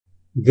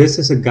This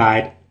is a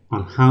guide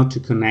on how to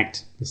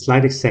connect the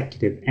Slide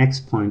Executive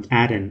xPoint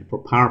add-in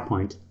for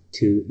PowerPoint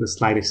to the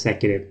Slide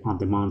Executive On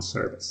Demand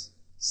service.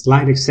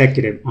 Slide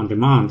Executive On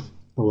Demand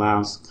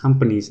allows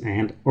companies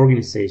and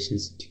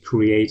organizations to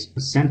create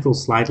a central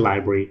slide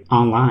library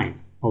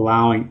online,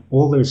 allowing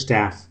all their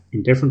staff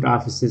in different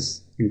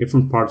offices in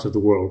different parts of the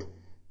world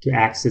to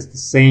access the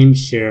same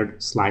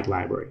shared slide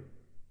library.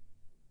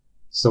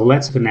 So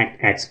let's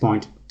connect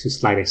xPoint to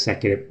Slide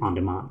Executive On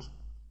Demand.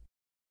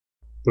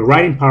 We're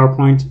right in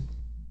PowerPoint,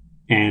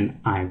 and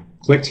I've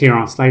clicked here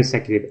on Slide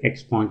Executive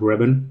xPoint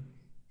ribbon,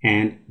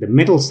 and the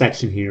middle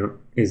section here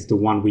is the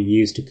one we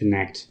use to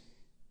connect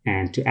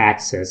and to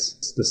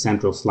access the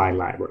central slide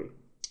library.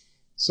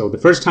 So the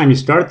first time you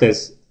start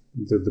this,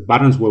 the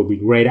buttons will be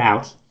grayed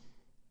out,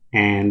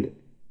 and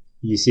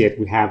you see it.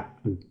 We have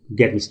a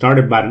Get Me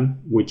Started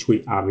button, which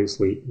we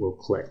obviously will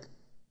click.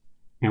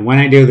 And when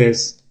I do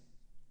this,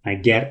 I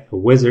get a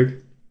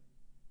wizard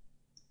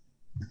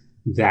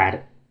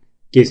that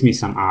gives me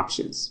some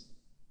options.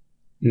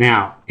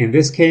 Now, in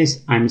this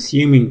case, I'm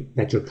assuming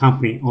that your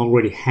company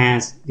already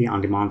has the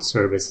on-demand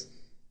service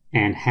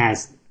and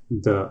has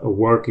a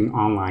working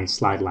online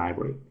slide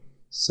library.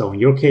 So in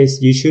your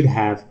case, you should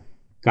have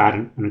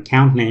gotten an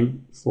account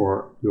name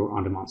for your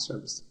on-demand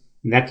service.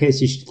 In that case,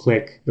 you should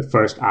click the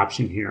first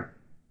option here.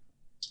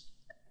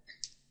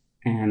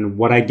 And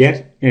what I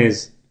get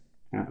is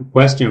a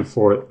question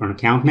for an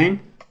account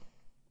name.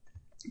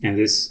 And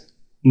this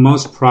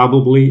most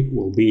probably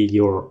will be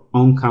your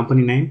own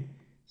company name.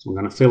 So I'm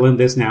going to fill in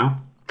this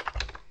now.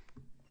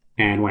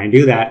 And when I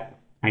do that,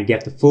 I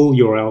get the full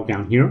URL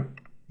down here.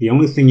 The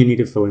only thing you need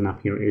to fill in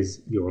up here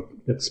is your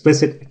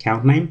explicit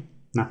account name,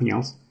 nothing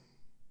else.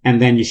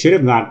 And then you should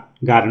have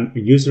gotten a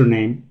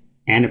username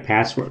and a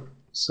password.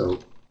 So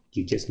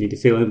you just need to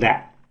fill in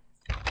that.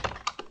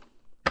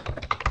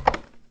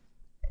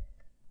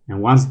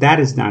 And once that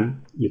is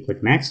done, you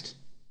click Next.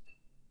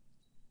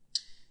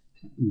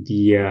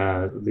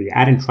 The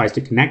add-in tries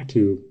to connect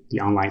to the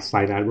online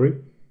slide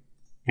library.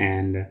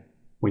 And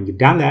when you've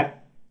done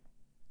that,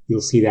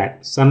 you'll see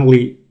that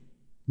suddenly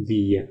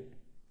the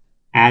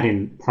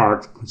add-in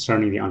part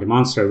concerning the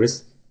on-demand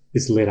service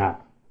is lit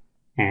up.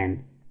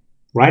 And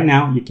right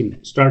now you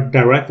can start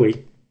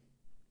directly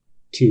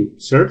to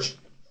search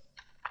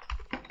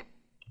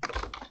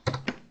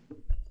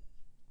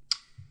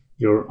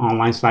your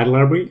online slide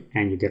library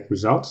and you get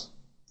results.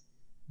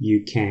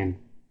 You can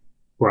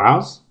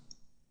browse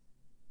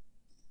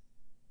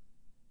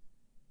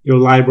your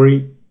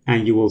library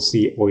and you will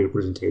see all your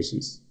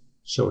presentations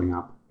showing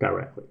up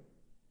directly.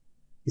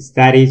 It's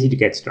that easy to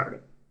get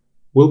started.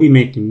 We'll be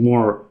making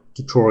more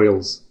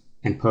tutorials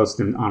and post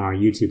them on our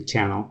YouTube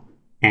channel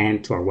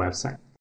and to our website.